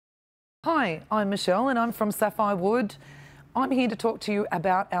Hi, I'm Michelle and I'm from Sapphirewood. I'm here to talk to you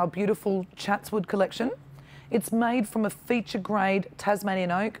about our beautiful Chatswood collection. It's made from a feature-grade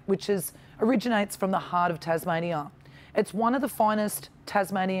Tasmanian oak, which originates from the heart of Tasmania. It's one of the finest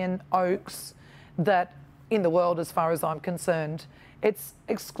Tasmanian oaks in the world as far as I'm concerned. It's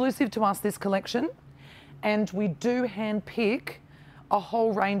exclusive to us, this collection, and we do hand-pick a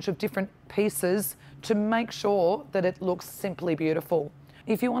whole range of different pieces to make sure that it looks simply beautiful.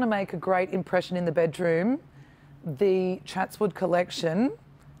 If you want to make a great impression in the bedroom, the Chatswood collection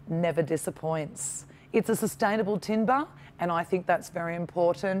never disappoints. It's a sustainable timber, and I think that's very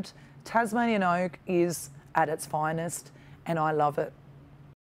important. Tasmanian oak is at its finest, and I love it.